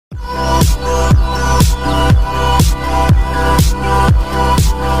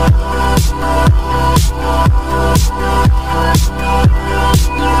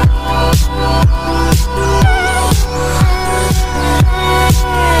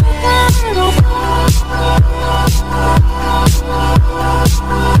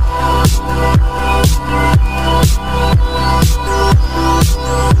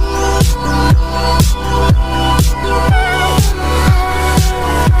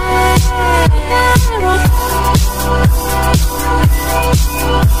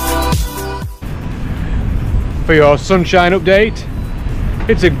for your sunshine update.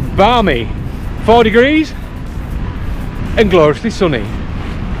 It's a balmy 4 degrees and gloriously sunny.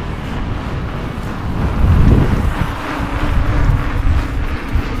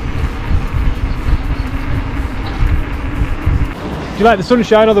 Do you like the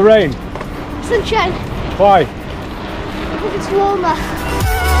sunshine or the rain? Sunshine. Why? Because it's warmer.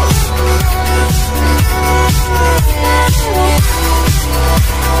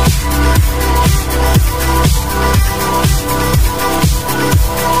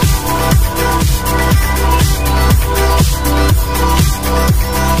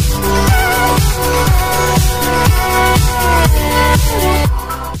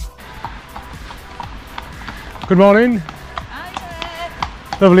 Good morning.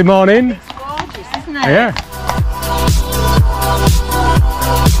 Hi, Lovely morning. it's gorgeous, isn't it? Yeah.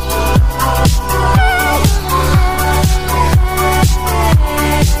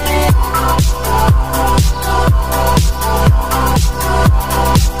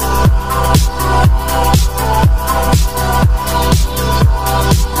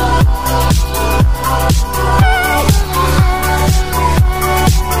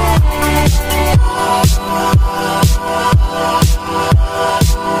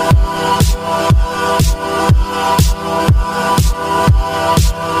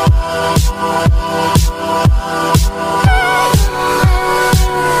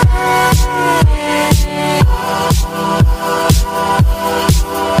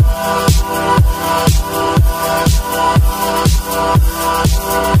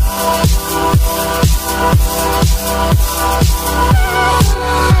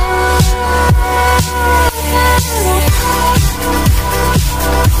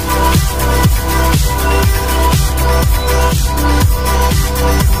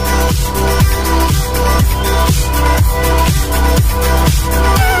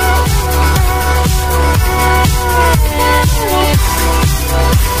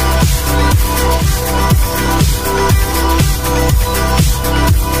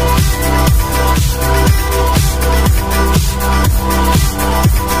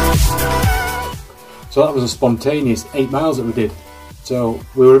 So that was a spontaneous 8 miles that we did. So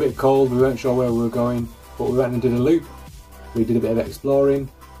we were a bit cold, we weren't sure where we were going, but we went and did a loop. We did a bit of exploring.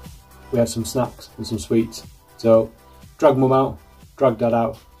 We had some snacks and some sweets. So drag mum out, drag dad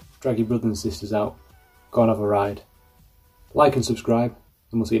out, drag your brothers and sisters out, go and have a ride. Like and subscribe,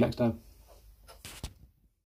 and we'll see you next time.